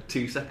in like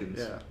 2 seconds.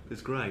 Yeah.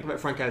 It's great. I bet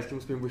Frankowski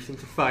must have been wishing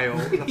to fail.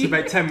 After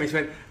about 10 minutes, he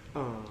went,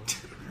 oh,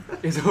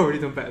 he's already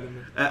done better than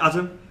me.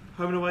 Adam,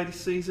 home and away this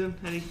season?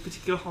 Any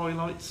particular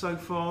highlights so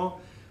far?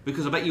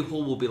 Because I bet you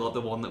Hull will be like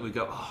the one that we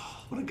go,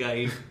 oh, what a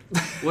game.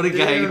 What a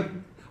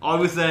game. I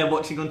was there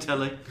watching on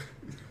telly.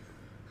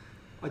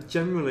 I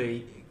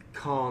generally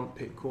can't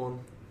pick one.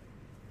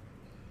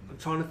 I'm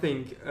trying to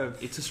think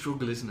of... It's a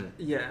struggle, isn't it?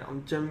 Yeah,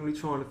 I'm generally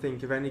trying to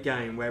think of any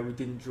game where we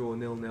didn't draw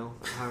 0-0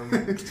 at home,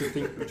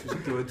 which was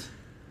good.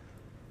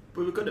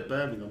 We were good at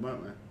Birmingham,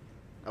 weren't we?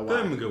 Away.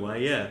 Birmingham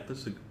away, yeah.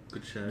 That's a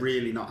good show.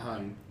 Really not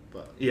home,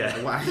 but Yeah.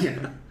 away.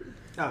 Yeah.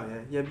 Oh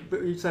yeah.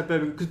 But you said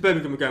Birmingham because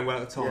Birmingham were going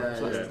well at the time, Yeah,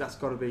 so yeah. that's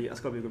got to be a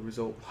good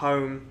result.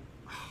 Home,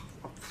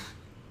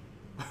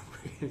 I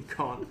really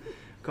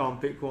can't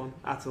pick one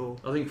at all.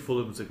 I think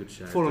Fulham's a good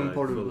show. Fulham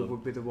probably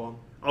would be the one.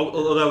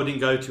 Although I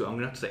didn't go to it, I'm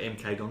going to have to say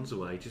MK Dons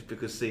away, just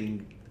because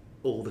seeing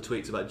all the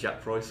tweets about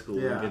Jack Price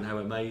scoring Yeah. and how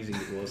amazing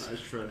it was.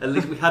 That's true. At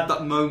least we had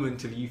that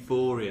moment of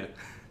euphoria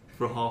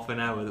for half an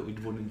hour that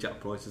we'd won and Jack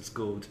Price had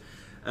scored.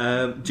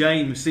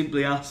 James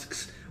simply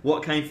asks,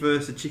 what came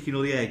first, the chicken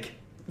or the egg?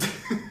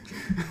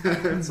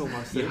 That's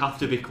almost You it. have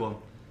to pick one.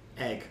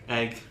 Egg.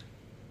 Egg,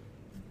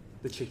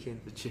 The chicken.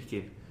 the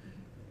chicken.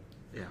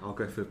 Yeah, I'll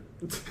go for...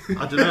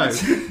 I don't know.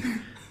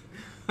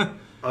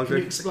 I'll Can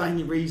you go... explain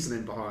your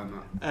reasoning behind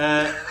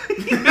that?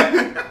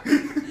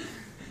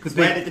 Because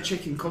Where did the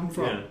chicken come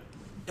from? Yeah.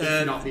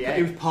 If not the egg.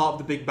 it was part of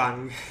the Big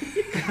Bang.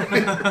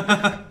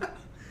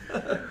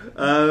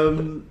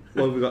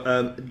 What have we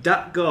got?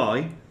 Dat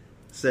Guy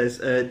says,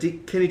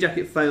 did Kenny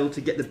Jackett fail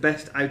to get the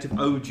best out of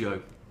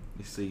Ojo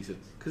this season?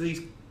 Because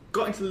he's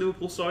got into the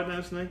Liverpool side now,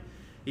 hasn't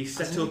he? He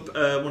set up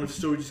one of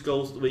Sturridge's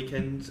goals at the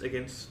weekend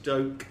against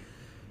Stoke.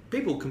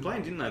 People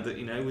complained, didn't they,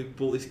 that we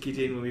brought this kid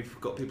in when we've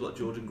got people like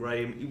Jordan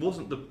Graham. He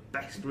wasn't the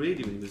best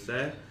really when he was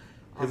there.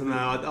 I don't know.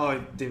 I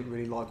didn't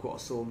really like what I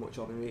saw much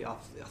of him. I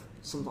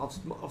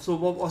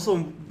saw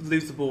him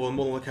lose the ball on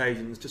more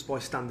occasions just by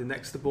standing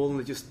next to the ball, and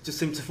it just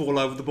seemed to fall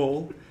over the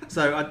ball.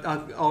 So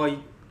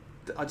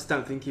I just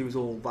don't think he was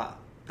all that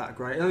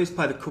great. I know he's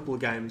played a couple of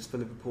games for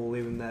Liverpool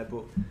here and there,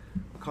 but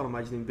I can't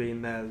imagine him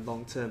being there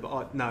long term. But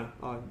I don't.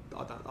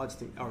 I just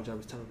think Ojo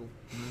was terrible.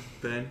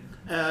 Ben?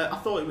 I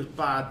thought it was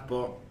bad,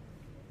 but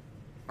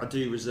I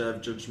do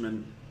reserve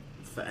judgment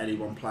for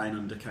anyone playing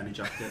under Kenny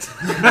Jackett.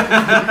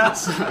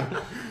 So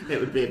it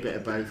would be a bit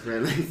of both,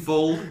 really.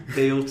 Full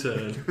heel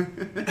turn.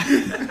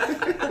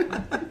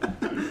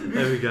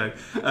 There we go.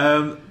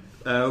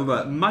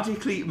 Right.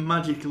 Magically.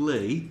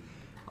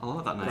 I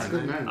like that name. That's a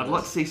good name, I'd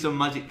like to see some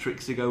magic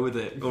tricks to go with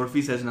it. Or if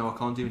he says, no, I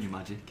can't do any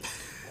magic.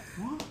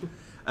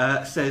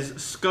 What? Says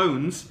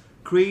scones,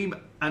 cream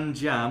and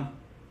jam,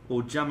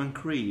 or jam and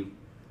cream.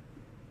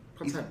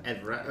 Can't have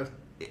Everett.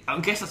 I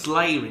guess that's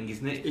layering,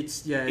 isn't it?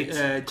 It's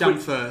It's jam quick-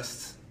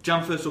 first,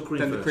 Jam first or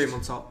cream then first? the cream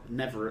on top.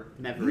 Never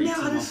Never eaten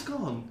had a one.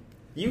 scone.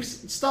 You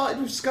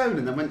started with scone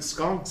and then went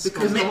scone.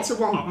 Because Commit to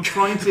one. I'm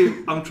trying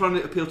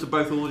to appeal to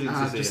both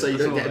audiences here. Just so you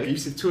that's don't all get right.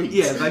 abusive tweets.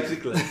 Yeah,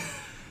 basically.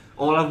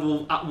 Or I'll have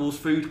Atwell's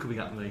food coming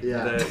at me.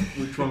 Yeah. And,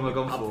 which one have I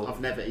gone for?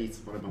 I've never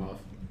eaten one in my life.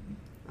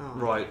 Oh,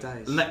 Right.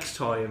 days. Next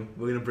time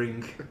we're gonna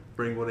bring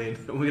one in.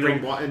 And we're Bring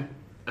gonna what in?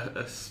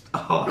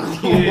 oh,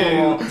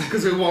 you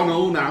Because we're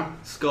 1-1 now.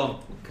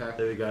 scone. Okay.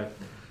 There we go.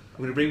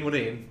 I'm gonna bring one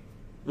in.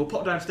 We'll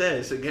pop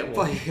downstairs and get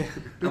But, one, yeah.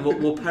 and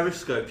we'll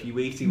periscope you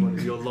eating one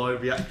of your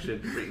live reaction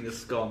for eating a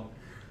scone.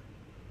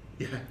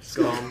 Yeah,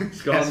 scone.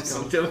 Yeah,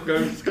 scone. Still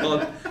going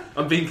scone.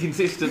 I'm being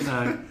consistent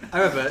now.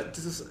 However,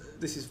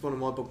 this is one of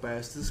my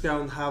bugbears. Does this go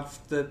and have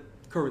the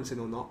currants in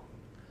or not?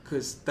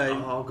 Because they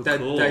good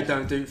call. they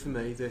don't do it for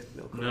me. The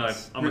little No,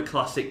 currants. I'm a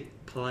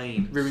classic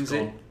plain ruins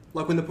scone. it.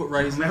 Like when they put We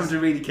have raisins. to be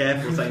really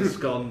careful saying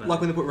scone now.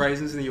 Like when they put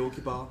raisins in the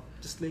Yorkie bar.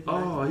 Just leave them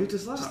out. Oh, who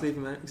does that? Just leave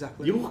them out.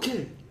 Exactly.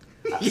 Yorkie.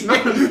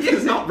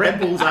 It's not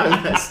Red Bulls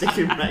out there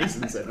sticking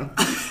raisins in them.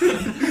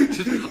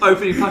 Just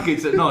opening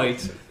packets at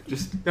night.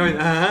 Just Going.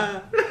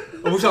 I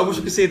wish I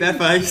could see their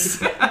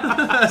face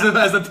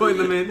as they're putting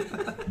them in.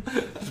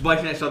 just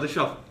waiting outside the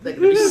shop. They're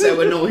going to be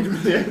so annoyed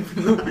when they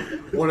open them.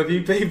 One of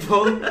you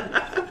people.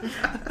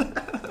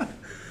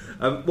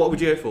 What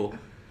would you go for?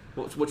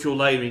 What's your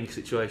layering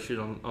situation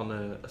on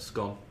a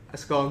scone? A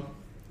scone.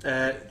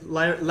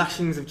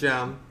 Lashings of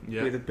jam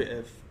Yeah. with a bit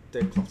of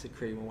the clotted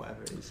cream or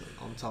whatever it is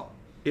on top.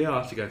 Yeah,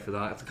 I'll have to go for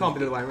that. It can't be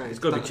the other way around. It's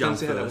got to be I jam don't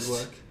see how that would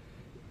first. work.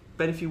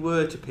 Ben, if you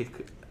were to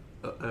pick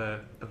a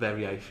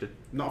variation,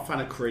 Not a fan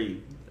of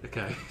cream.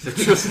 okay, so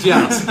just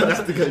jam. So I'd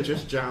have to go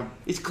just jam.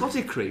 It's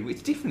clotted cream.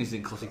 It's different, isn't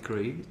it? Clotted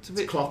cream. It's a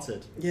It's bit.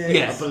 clotted. Yeah.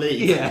 Yes. I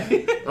believe. Yeah.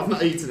 I've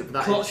not eaten it, but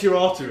that Clots your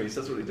arteries.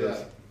 That's what it does.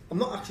 Yeah. I'm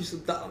not actually so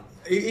that.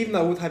 Even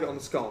though I would have it on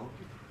the scone,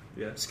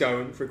 Yeah.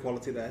 scone for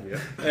equality there. Yeah.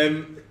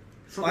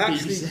 It's not I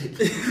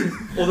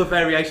BBC. Other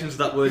variations of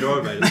that word are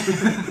available.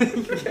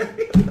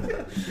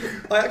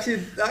 I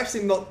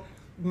actually am not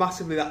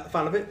massively that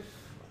fan of it.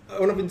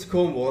 When I've been to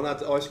Cornwall and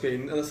had ice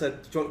cream, and I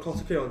said, "Do you want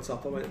clotted cream on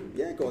top?" I went,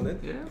 "Yeah, go on then,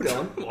 Yeah. put it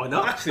on." Why I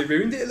not? actually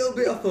ruined it a little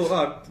bit. I thought,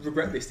 I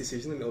regret this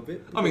decision a little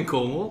bit. I'm in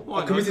Cornwall.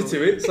 Why I committed not?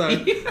 to it, so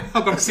I've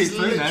got to see it It's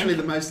through literally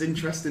now. the most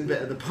interesting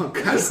bit of the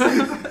podcast.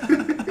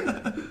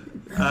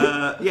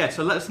 Yeah,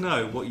 so let us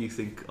know what you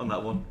think on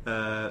that one.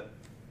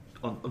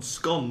 On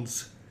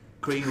scones.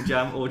 cream and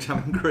jam or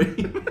jam and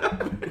cream.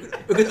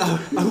 We're going to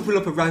open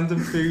up a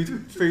random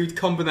food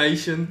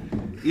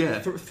combination Yeah.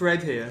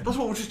 thread here. That's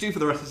what we'll just do for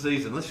the rest of the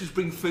season. Let's just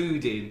bring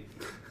food in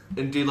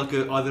and do like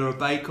either a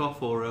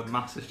bake-off or a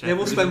MasterChef. Yeah,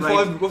 we'll spend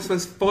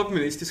 5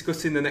 minutes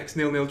discussing the next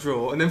 0-0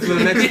 draw, and then for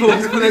the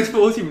next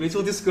 40 minutes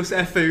we'll discuss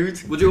our food.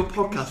 We'll do a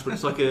podcast, but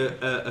it's like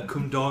a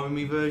Come Dine With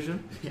Me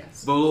version.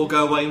 Yes. We'll all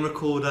go away and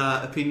record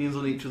our opinions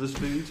on each other's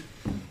food.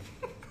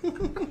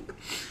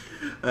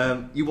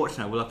 You watch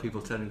now, we'll have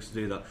people telling us to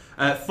do that.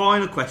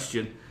 Final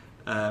question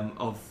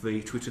of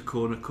the Twitter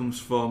corner comes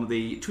from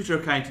the Twitter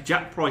account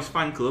Jack Price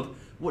Fan Club.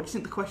 What do you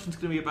think the question's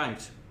going to be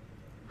about?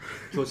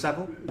 George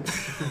Savile?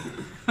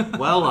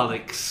 Well,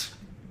 Alex,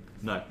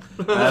 no.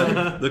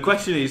 The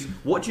question is,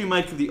 what do you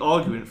make of the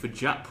argument for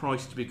Jack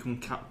Price to become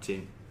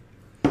captain?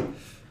 What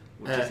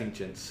do you think,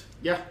 gents?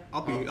 Yeah,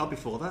 I'll be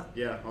for that.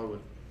 yeah, I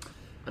would.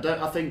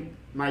 I think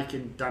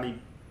making Danny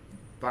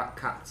back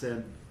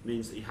captain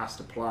means that he has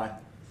to play,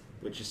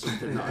 which is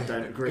something that I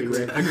don't agree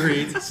with.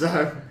 Agreed.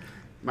 So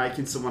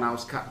making someone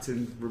else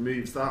captain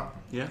removes that.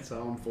 Yeah.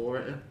 So I'm for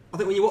it. I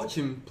think when you watch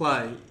him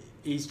play,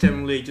 he's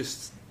generally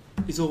just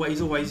he's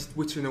always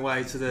whittering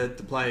away to the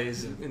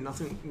players, and I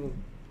think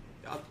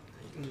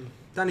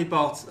Danny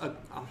Bart,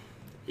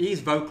 he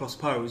is vocal, I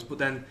suppose, but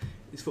then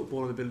his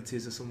footballing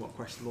abilities are somewhat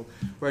questionable.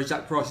 Whereas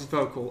Jack Price is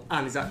vocal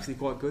and is actually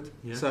quite good.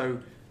 Yeah. So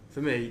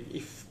for me,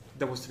 if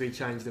there was to be a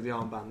change to the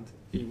armband,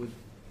 he would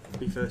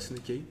be first in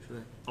the queue for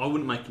me. I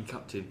wouldn't make him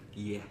captain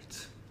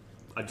yet.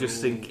 I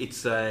just think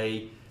it's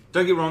a...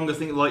 Don't get me wrong, I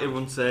think like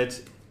everyone said,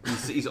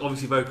 he's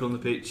obviously vocal on the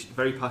pitch,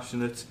 very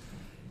passionate.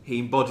 He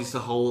embodies the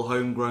whole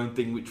homegrown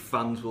thing which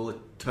fans will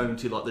atone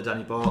to, like the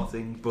Danny Bart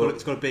thing. But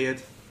It's got a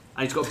beard.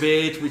 And he's got a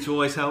beard, which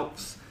always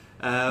helps.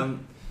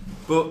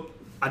 But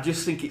I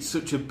just think it's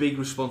such a big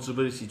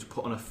responsibility to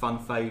put on a fan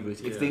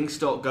favourite. If things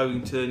start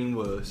turning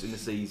worse in the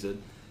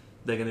season,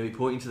 they're going to be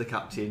pointing to the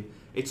captain.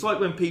 It's like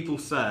when people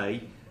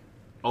say,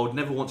 I would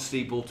never want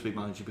Steve Bull to be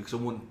manager because I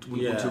wouldn't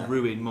want to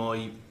ruin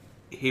my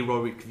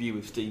heroic view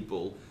of Steve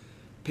Bull.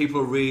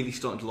 People are really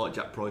starting to like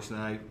Jack Price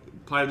now.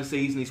 Player of the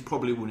season, he's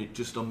probably won it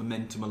just on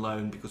momentum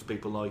alone because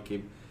people like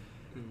him.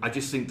 I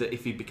just think that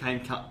if he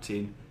became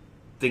captain,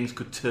 things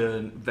could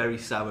turn very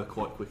sour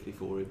quite quickly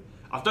for him.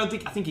 I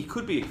think he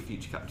could be a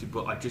future captain,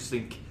 but I just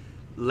think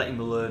let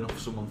him learn off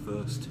someone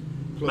first.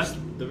 Plus,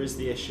 there is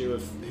the issue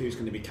of who's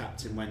going to be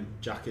captain when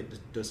Jacket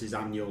does his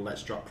annual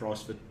Let's Drop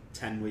Price for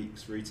 10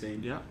 weeks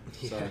routine. Yeah.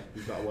 So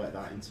you've got to work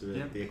that into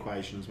the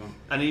equation as well.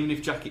 And even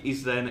if Jacket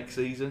is there next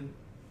season,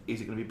 is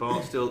it going to be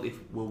Bart still?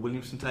 Will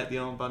Williamson take the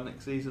armband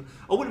next season?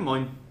 I wouldn't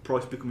mind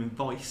Price becoming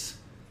vice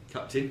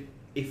captain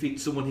if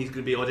it's someone he's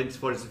going to be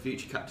identified as a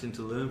future captain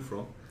to learn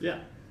from. Yeah.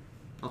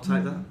 I'll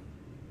take that.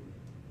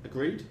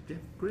 Agreed? Yeah,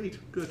 agreed.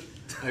 Good.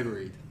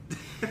 Agreed.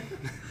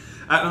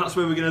 And that's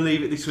where we're going to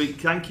leave it this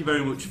week. Thank you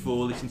very much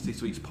for listening to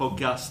this week's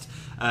podcast.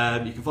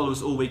 You can follow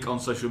us all week on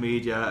social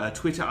media,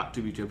 Twitter at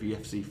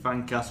WWFC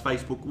Fancast,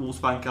 Facebook Wolves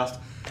Fancast,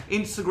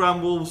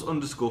 Instagram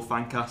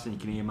Wolves_Fancast, and you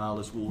can email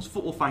us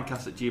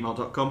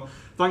wolvesfootballfancast@gmail.com.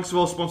 Thanks to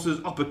our sponsors,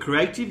 Opera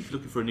Creative. If you're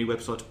looking for a new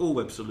website or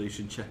web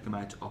solution, check them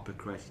out at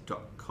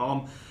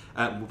operacreative.com.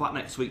 We're back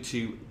next week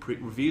to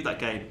review that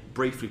game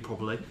briefly,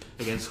 probably,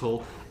 against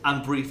Hull,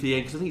 and briefly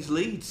because I think it's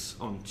Leeds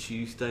on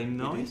Tuesday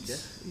night,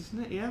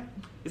 isn't it? Yeah.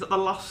 Is that the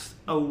last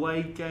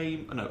away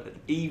game? Oh, no, an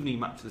evening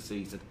match of the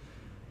season.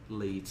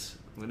 Leeds.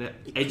 I'm going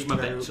to edge my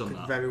bets on that.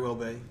 Could very well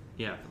be.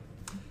 Yeah.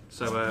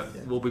 So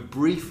we'll be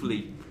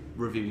briefly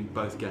reviewing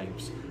both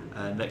games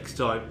next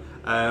time.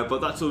 But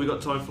that's all we've got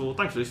time for.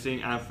 Thanks for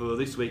listening. And for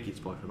this week, it's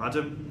bye from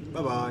Adam.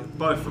 Bye-bye.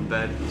 Bye from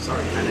Ben.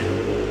 Sorry, Kenny.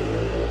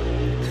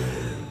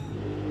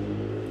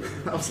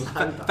 That was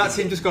loud. That's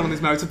him just gone on his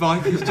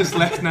motorbike. He's just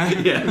left now.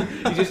 Yeah.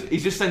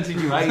 He's just sent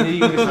you out.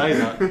 You're going to say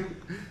that.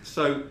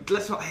 So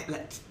let's not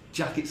let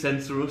Jacket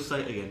censor us.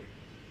 Say it again.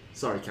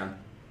 Sorry, Ken.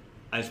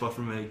 And it's bye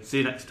from me. See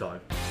you next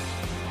time.